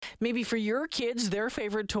Maybe for your kids, their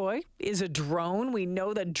favorite toy is a drone. We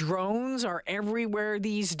know that drones are everywhere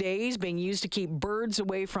these days, being used to keep birds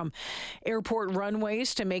away from airport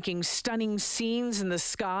runways to making stunning scenes in the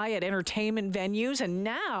sky at entertainment venues. And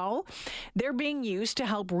now they're being used to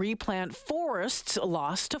help replant forests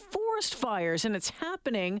lost to forest fires. And it's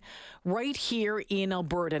happening right here in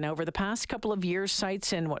Alberta. Now, over the past couple of years,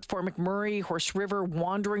 sites in Fort McMurray, Horse River,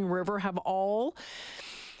 Wandering River have all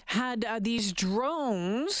had these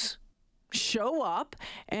drones show up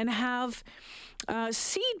and have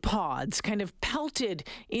seed pods kind of pelted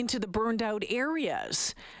into the burned out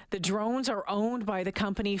areas. The drones are owned by the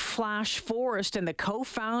company Flash Forest, and the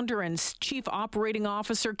co-founder and chief operating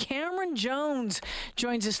officer Cameron Jones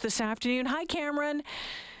joins us this afternoon. Hi, Cameron.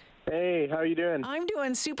 Hey, how are you doing? I'm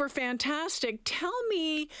doing super fantastic. Tell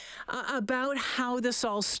me about how this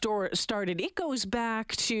all started. It goes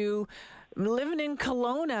back to living in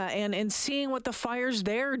Kelowna and seeing what the fires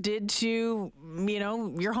there did to,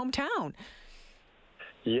 your hometown.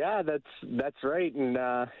 Yeah, that's right, and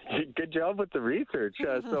good job with the research.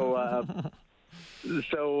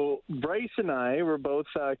 So Bryce and I were both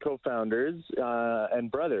co-founders and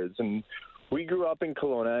brothers, and we grew up in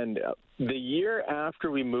Kelowna, and the year after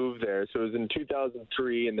we moved there, so it was in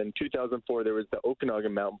 2003, and then 2004, there was the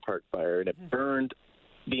Okanagan Mountain Park fire, and it burned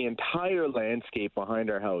the entire landscape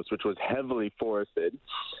behind our house, which was heavily forested,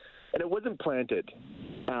 and it wasn't planted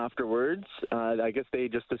afterwards. I guess they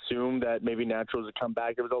just assumed that maybe naturals would come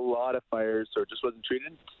back. There was a lot of fires, so it just wasn't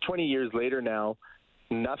treated. 20 years later now,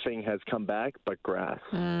 nothing has come back but grass.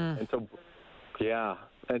 And so, yeah.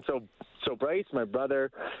 And so Bryce, my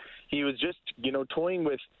brother, he was just, toying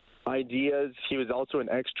with ideas. He was also an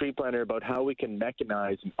ex-tree planter about how we can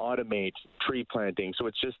mechanize and automate tree planting so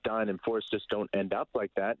it's just done and forests just don't end up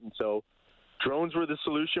like that. And so drones were the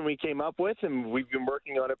solution we came up with, and we've been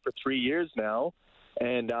working on it for 3 years now.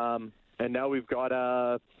 And now we've got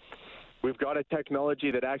a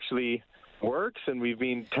technology that actually works, and we've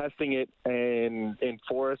been testing it in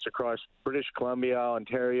forests across British Columbia,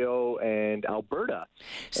 Ontario, and Alberta.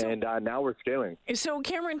 And now we're scaling. So,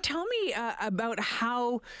 Cameron, tell me about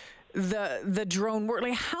how the drone works.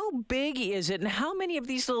 Like, how big is it, and how many of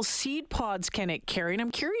these little seed pods can it carry? And I'm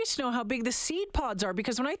curious to know how big the seed pods are,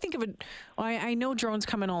 because when I think of it, I know drones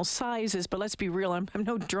come in all sizes, but let's be real, I'm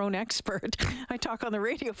no drone expert. I talk on the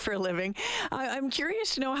radio for a living. I'm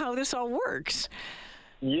curious to know how this all works.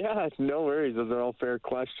 Yeah, no worries. Those are all fair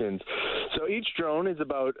questions. So each drone is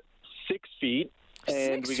about 6 feet.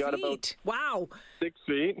 And we got about wow. 6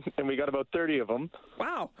 feet, and we got about 30 of them.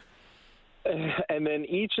 Wow. And then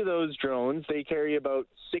each of those drones, they carry about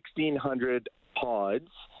 1,600 pods.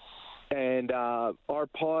 And our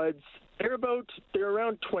pods, they're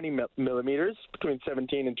around 20 millimeters, between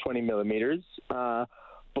 17 and 20 millimeters.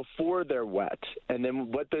 Before they're wet. And then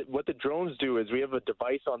what the drones do is we have a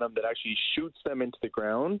device on them that actually shoots them into the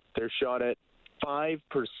ground. They're shot at 5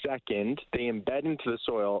 per second. They embed into the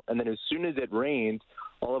soil, and then as soon as it rains,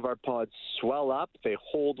 all of our pods swell up, they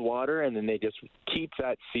hold water, and then they just keep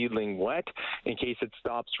that seedling wet in case it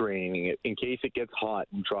stops raining, in case it gets hot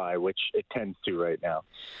and dry, which it tends to right now.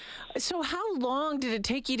 So how long did it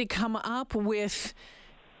take you to come up with...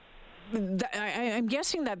 I'm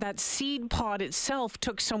guessing that seed pod itself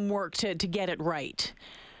took some work to get it right.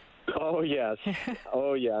 Oh, yes.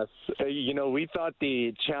 Oh, yes. We thought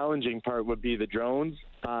the challenging part would be the drones.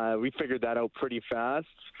 We figured that out pretty fast.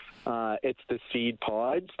 It's the seed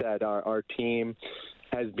pods that our team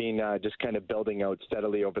has been just kind of building out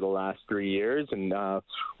steadily over the last 3 years, and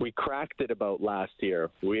we cracked it about last year.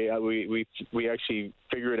 We actually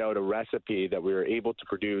figured out a recipe that we were able to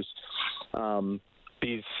produce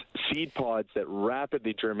these seed pods that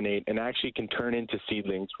rapidly germinate and actually can turn into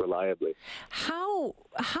seedlings reliably. How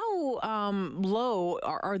low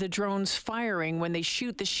are the drones firing when they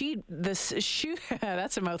shoot that's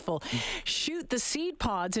a mouthful. Shoot the seed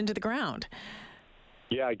pods into the ground?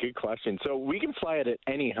 Yeah, good question. So we can fly it at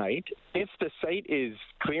any height. If the site is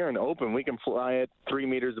clear and open, we can fly it 3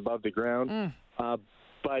 meters above the ground.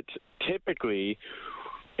 But typically,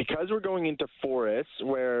 because we're going into forests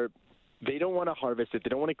where they don't want to harvest it, they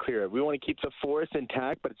don't want to clear it, we want to keep the forest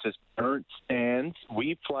intact, but it's just burnt stands,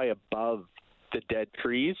 we fly above the dead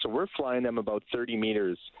trees. So we're flying them about 30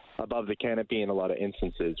 meters above the canopy in a lot of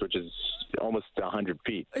instances, which is almost 100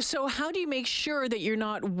 feet. So how do you make sure that you're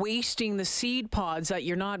not wasting the seed pods, that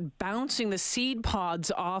you're not bouncing the seed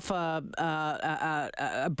pods off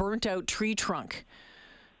a burnt out tree trunk?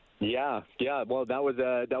 Yeah. Well, that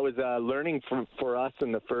was learning for us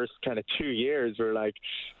in the first kind of 2 years. We're like,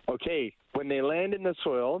 okay, when they land in the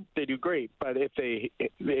soil, they do great. But if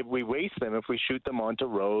we waste them, if we shoot them onto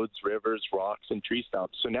roads, rivers, rocks, and tree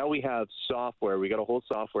stumps. So now we have software. We got a whole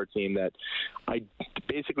software team that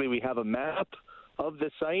we have a map of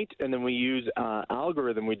the site, and then we use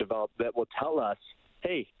algorithm we developed that will tell us,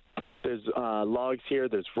 hey, there's logs here,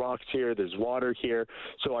 there's rocks here, there's water here.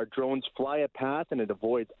 So our drones fly a path and it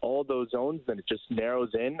avoids all those zones, and it just narrows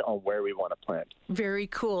in on where we want to plant. Very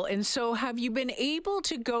cool. And so have you been able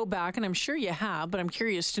to go back, and I'm sure you have, but I'm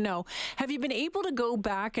curious to know, have you been able to go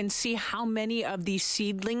back and see how many of these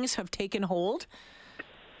seedlings have taken hold?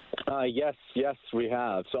 Yes, we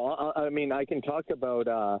have. So, I can talk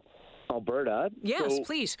about Alberta. Yes,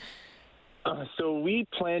 please. So we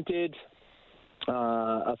planted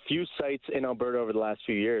a few sites in Alberta over the last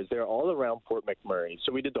few years. They're all around Fort McMurray.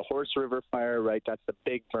 So we did the Horse River Fire, right? That's the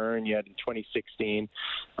big burn you had in 2016.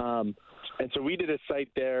 And so we did a site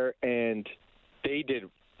there, and they did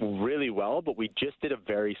really well, but we just did a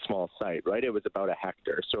very small site, right? It was about a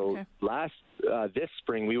hectare. So this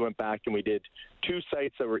spring, we went back and we did 2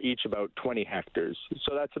 sites that were each about 20 hectares.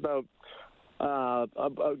 So that's about,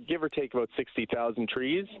 give or take, about 60,000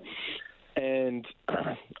 trees. And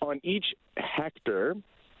on each hectare,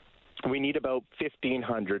 we need about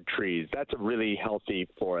 1,500 trees. That's a really healthy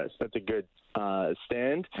forest. That's a good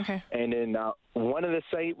stand. Okay. And in one of the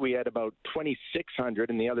site, we had about 2,600,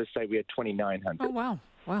 and the other site, we had 2,900. Oh,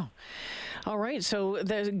 wow. All right. So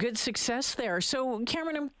there's good success there. So,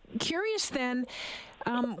 Cameron, I'm curious then,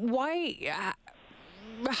 how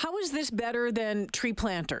is this better than tree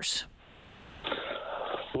planters?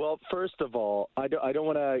 Well, first of all, I don't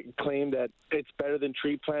want to claim that it's better than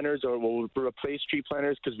tree planters or will replace tree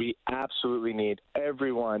planters, because we absolutely need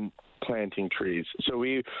everyone planting trees. So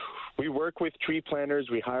we work with tree planters.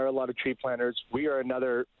 We hire a lot of tree planters. We are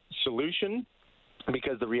another solution,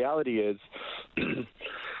 because the reality is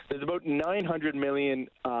there's about 900 million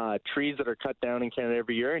trees that are cut down in Canada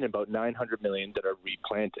every year, and about 900 million that are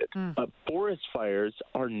replanted. Forest fires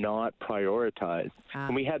are not prioritized.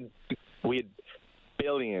 And we had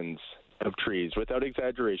billions of trees, without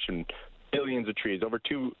exaggeration, billions of trees.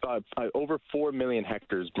 Over 4 million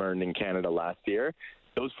hectares burned in Canada last year.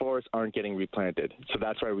 Those forests aren't getting replanted. So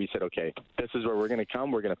that's why we said, okay, this is where we're going to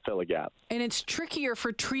come. We're going to fill a gap. And it's trickier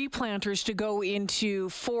for tree planters to go into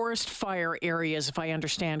forest fire areas, if I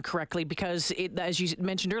understand correctly, because as you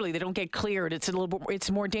mentioned earlier, they don't get cleared.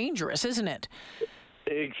 It's more dangerous, isn't it?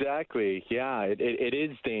 Exactly. Yeah, it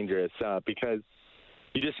is dangerous because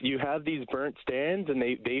you have these burnt stands, and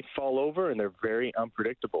they fall over, and they're very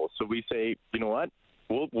unpredictable. So we say, you know what?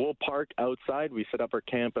 We'll park outside. We set up our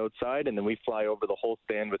camp outside, and then we fly over the whole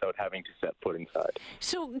stand without having to set foot inside.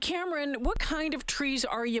 So, Cameron, what kind of trees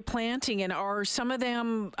are you planting, and are some of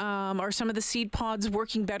the seed pods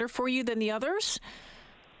working better for you than the others?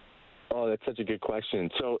 Oh, that's such a good question.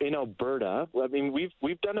 So in Alberta,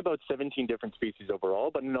 we've done about 17 different species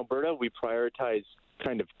overall, but in Alberta we prioritize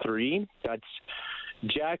kind of 3. That's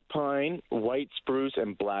jack pine, white spruce,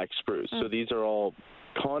 and black spruce. So these are all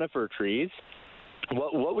conifer trees.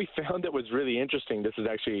 What we found that was really interesting, this is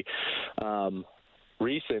actually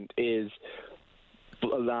recent, is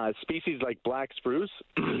species like black spruce,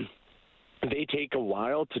 they take a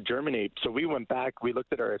while to germinate. So we went back, we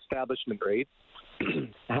looked at our establishment rates,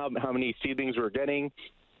 how many seedlings we were getting,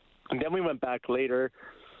 and then we went back later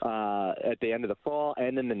at the end of the fall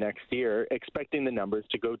and then the next year, expecting the numbers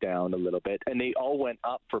to go down a little bit, and they all went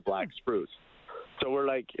up for black spruce. So we're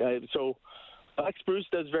like, black spruce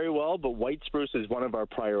does very well, but white spruce is one of our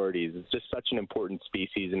priorities. It's just such an important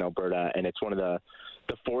species in Alberta, and it's one of the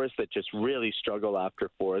forests that just really struggle after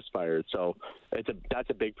forest fires. So that's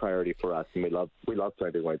a big priority for us, and we love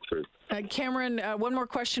planting white spruce. Cameron, one more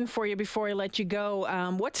question for you before I let you go.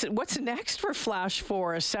 What's next for Flash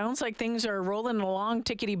Forest? Sounds like things are rolling along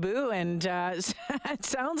tickety-boo, and it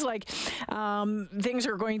sounds like things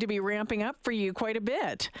are going to be ramping up for you quite a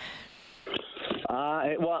bit.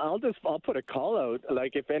 Well, I'll put a call out.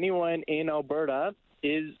 Like, if anyone in Alberta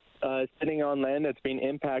is sitting on land that's being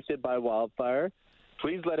impacted by wildfire,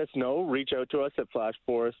 please let us know. Reach out to us at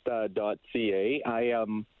flashforest.ca.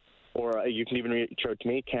 Or you can even reach out to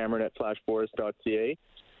me, Cameron at flashforest.ca,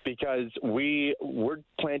 because we're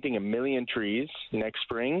planting 1 million trees next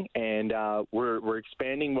spring, and we're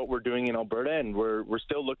expanding what we're doing in Alberta, and we're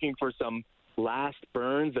still looking for some last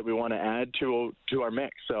burns that we want to add to our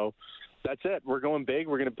mix. So that's it. We're going big.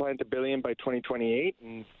 We're going to plant 1 billion by 2028,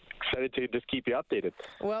 and excited to just keep you updated.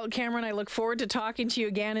 Well, Cameron, I look forward to talking to you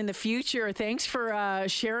again in the future. Thanks for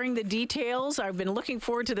sharing the details. I've been looking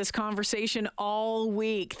forward to this conversation all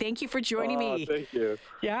week. Thank you for joining me. Thank you.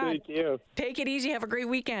 Yeah. Thank you. Take it easy. Have a great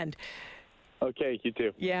weekend. Okay, you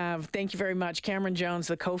too. Yeah, thank you very much. Cameron Jones,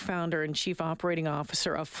 the co-founder and chief operating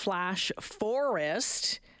officer of Flash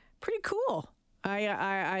Forest. Pretty cool.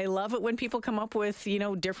 I love it when people come up with,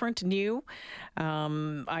 different new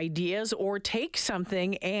ideas or take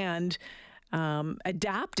something and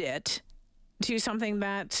adapt it to something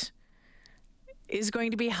that is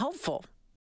going to be helpful